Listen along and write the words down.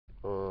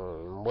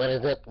What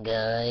is up,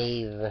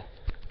 guys?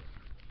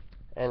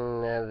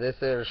 And this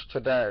is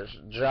today's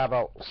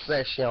job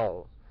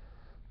session.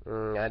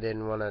 I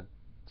didn't want to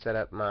set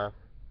up my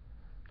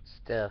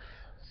stuff,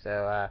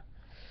 so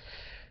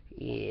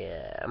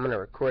yeah, I'm gonna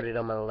record it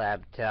on my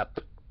laptop.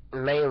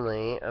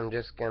 Mainly, I'm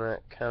just gonna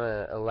kind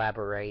of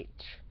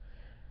elaborate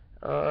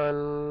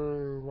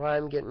on why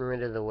I'm getting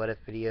rid of the what if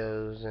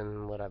videos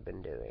and what I've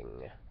been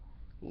doing.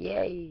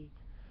 Yay!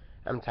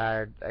 I'm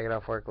tired. I got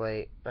off work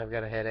late. I've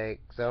got a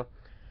headache, so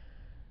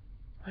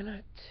why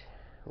not?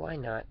 Why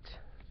not?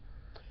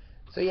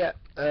 So yeah,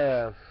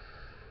 yeah,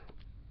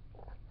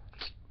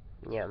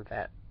 I'm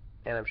fat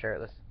and I'm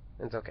shirtless.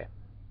 It's okay.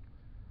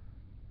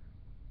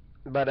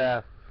 But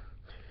the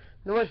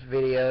watch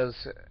videos,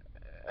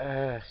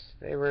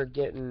 they were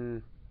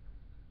getting.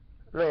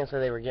 I'm not gonna say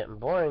they were getting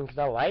boring because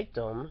I liked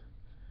them.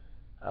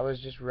 I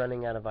was just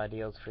running out of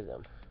ideas for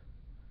them,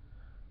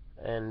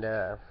 and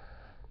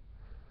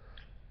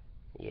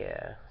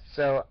yeah.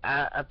 So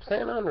I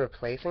plan on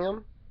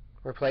replacing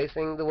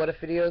the what if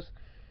videos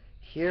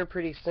here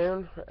pretty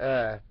soon.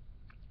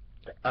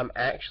 I'm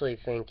actually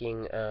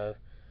thinking of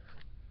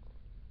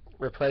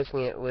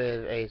replacing it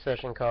with a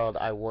session called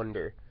I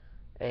Wonder,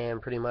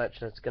 and pretty much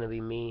that's going to be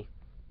me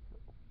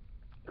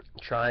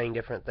trying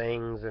different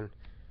things, and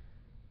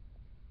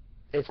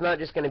it's not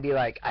just going to be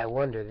like, I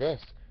wonder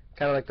this,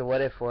 kind of like the what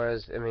if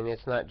was. I mean,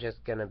 it's not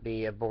just going to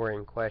be a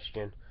boring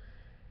question.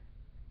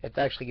 It's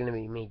actually going to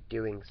be me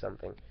doing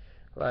something.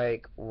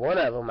 Like, one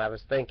of them I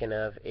was thinking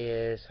of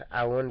is,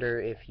 I wonder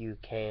if you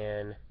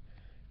can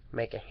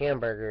make a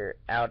hamburger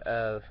out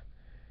of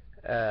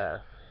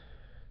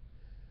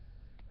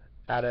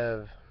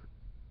potted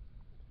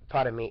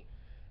meat,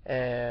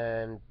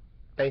 and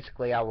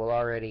basically I will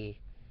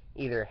already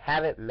either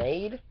have it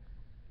made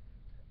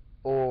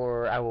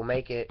or I will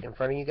make it in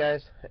front of you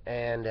guys.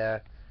 And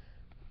I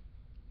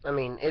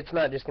mean, it's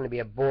not just going to be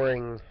a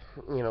boring,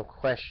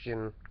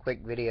 question, quick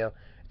video.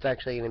 It's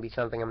actually going to be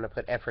something I'm going to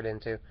put effort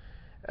into.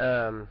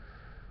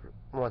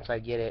 Once I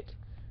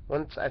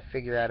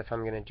figure out if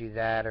I'm going to do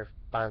that or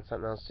find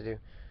something else to do.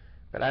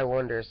 But I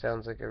Wonder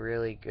sounds like a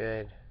really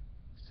good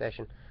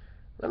session.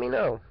 Let me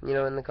know,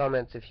 in the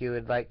comments if you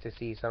would like to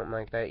see something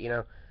like that,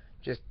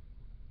 just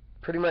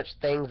pretty much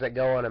things that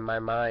go on in my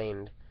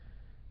mind,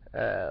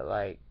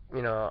 like,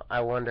 I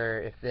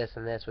wonder if this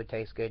and this would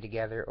taste good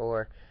together,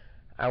 or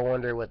I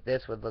wonder what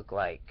this would look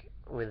like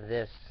with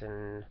this,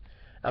 and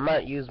I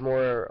might use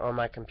more on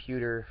my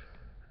computer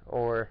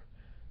or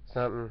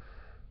something.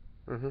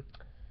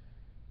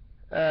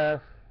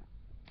 I'm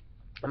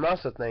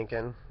also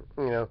thinking,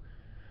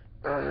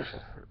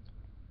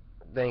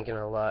 thinking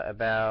a lot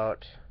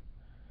about,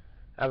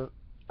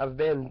 I've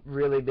been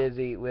really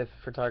busy with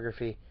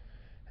photography,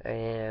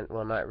 and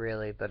well, not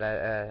really, but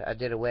I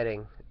did a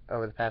wedding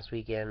over the past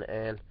weekend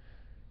and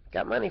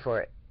got money for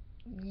it.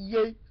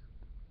 Yay!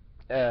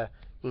 You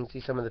can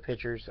see some of the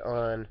pictures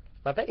on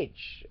my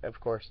page, of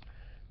course.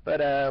 But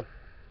I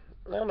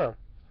don't know.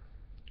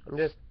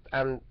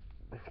 I'm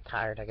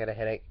tired. I got a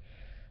headache.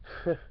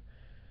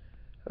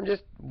 I'm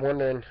just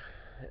wondering.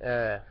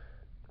 I'm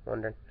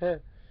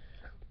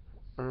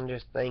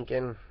just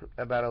thinking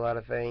about a lot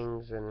of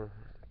things, and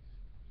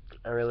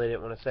I really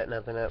didn't want to set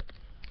nothing up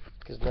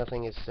because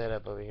nothing is set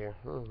up over here.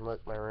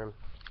 Look, my room.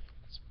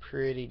 It's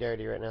pretty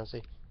dirty right now.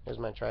 See, there's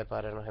my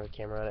tripod. I don't have a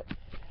camera on it.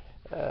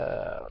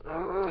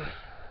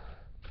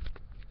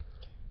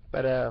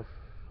 But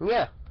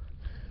yeah,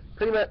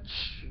 pretty much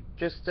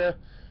just if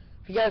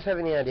you guys have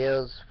any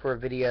ideas for a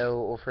video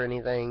or for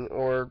anything,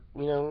 or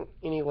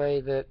any way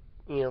that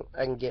I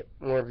can get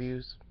more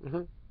views,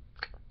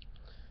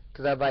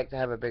 because I'd like to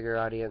have a bigger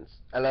audience.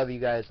 I love you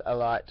guys a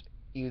lot,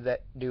 you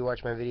that do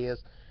watch my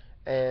videos,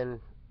 and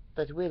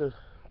that will,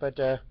 but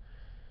I'd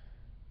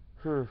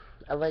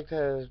like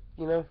to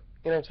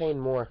entertain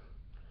more.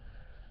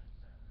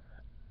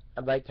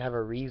 I'd like to have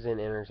a reason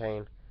to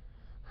entertain.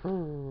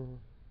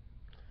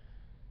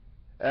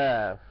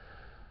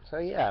 So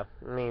yeah,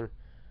 I mean,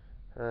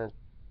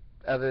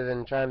 other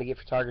than trying to get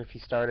photography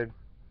started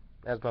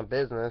as my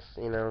business,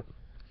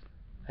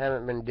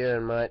 haven't been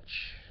doing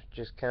much.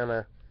 Just kind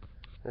of,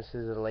 this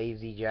is a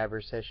lazy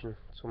jabber session.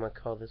 That's what I'm going to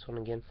call this one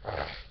again.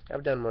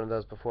 I've done one of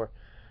those before.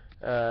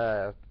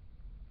 I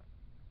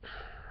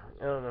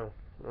don't know.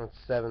 It's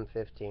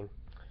 7:15.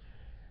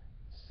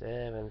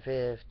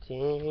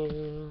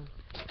 7:15.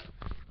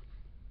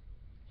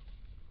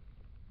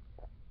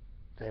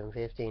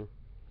 7:15.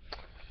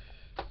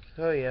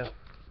 Oh yeah.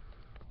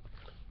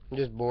 I'm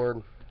just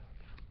bored.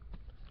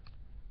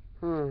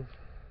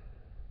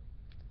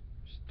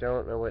 Just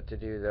don't know what to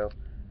do though.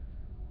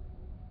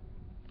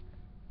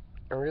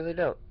 I really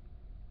don't.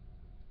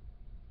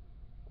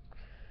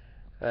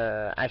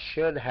 I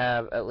should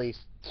have at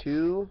least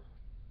two.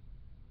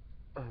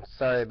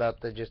 Sorry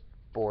about the just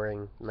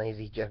boring,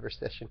 lazy jabber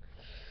session.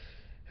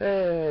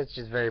 It's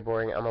just very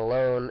boring. I'm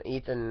alone.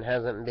 Ethan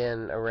hasn't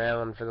been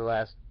around for the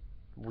last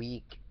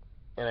week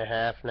and a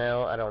half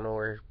now. I don't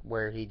know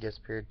where he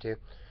disappeared to.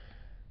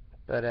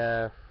 But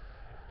I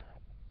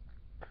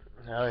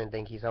don't even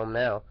think he's home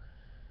now.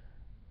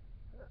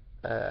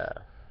 Uh,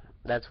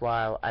 that's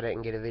why I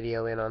didn't get a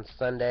video in on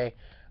Sunday.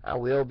 I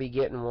will be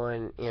getting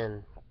one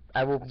in.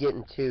 I will be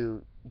getting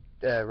two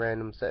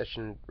random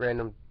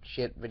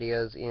shit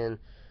videos in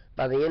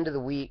by the end of the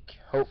week.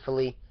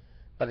 Hopefully,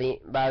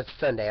 by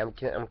Sunday.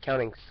 I'm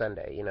counting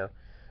Sunday.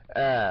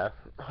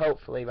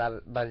 Hopefully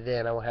by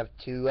then I will have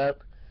two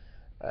up.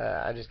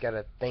 I just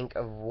gotta think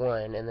of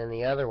one, and then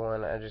the other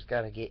one I just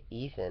gotta get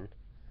Ethan.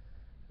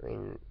 I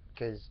mean,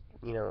 because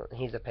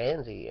he's a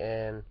pansy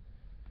and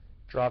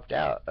dropped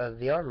out of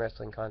the arm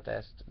wrestling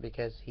contest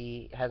because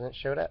he hasn't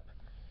showed up.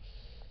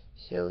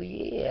 So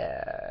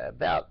yeah,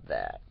 about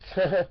that.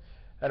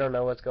 I don't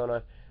know what's going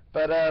on,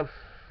 but I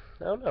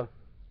don't know.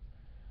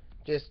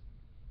 Just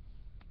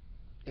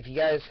if you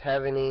guys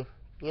have any,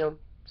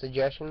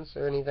 suggestions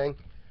or anything,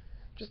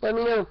 just let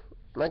me know.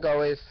 Like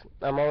always,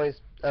 I'm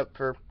always up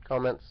for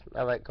comments.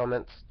 I like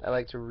comments. I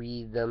like to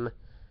read them.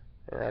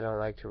 And I don't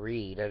like to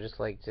read. I just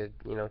like to,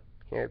 hear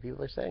what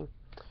people are saying.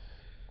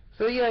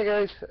 So yeah,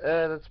 guys,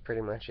 that's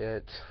pretty much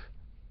it.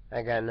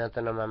 I got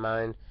nothing on my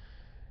mind.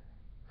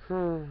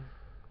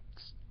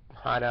 It's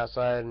hot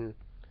outside, and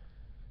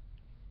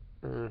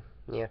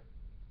yeah,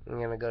 I'm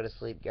gonna go to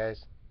sleep,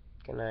 guys.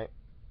 Good night.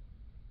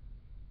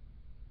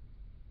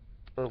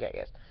 Okay,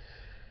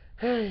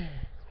 guys.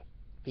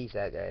 Peace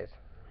out, guys.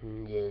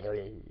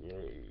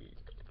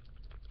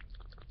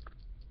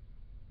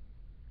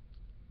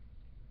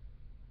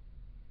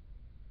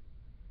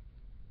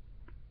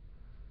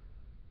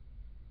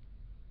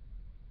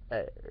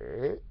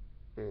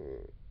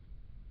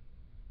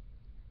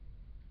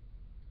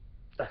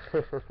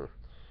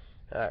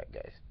 Alright,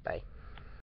 guys. Bye.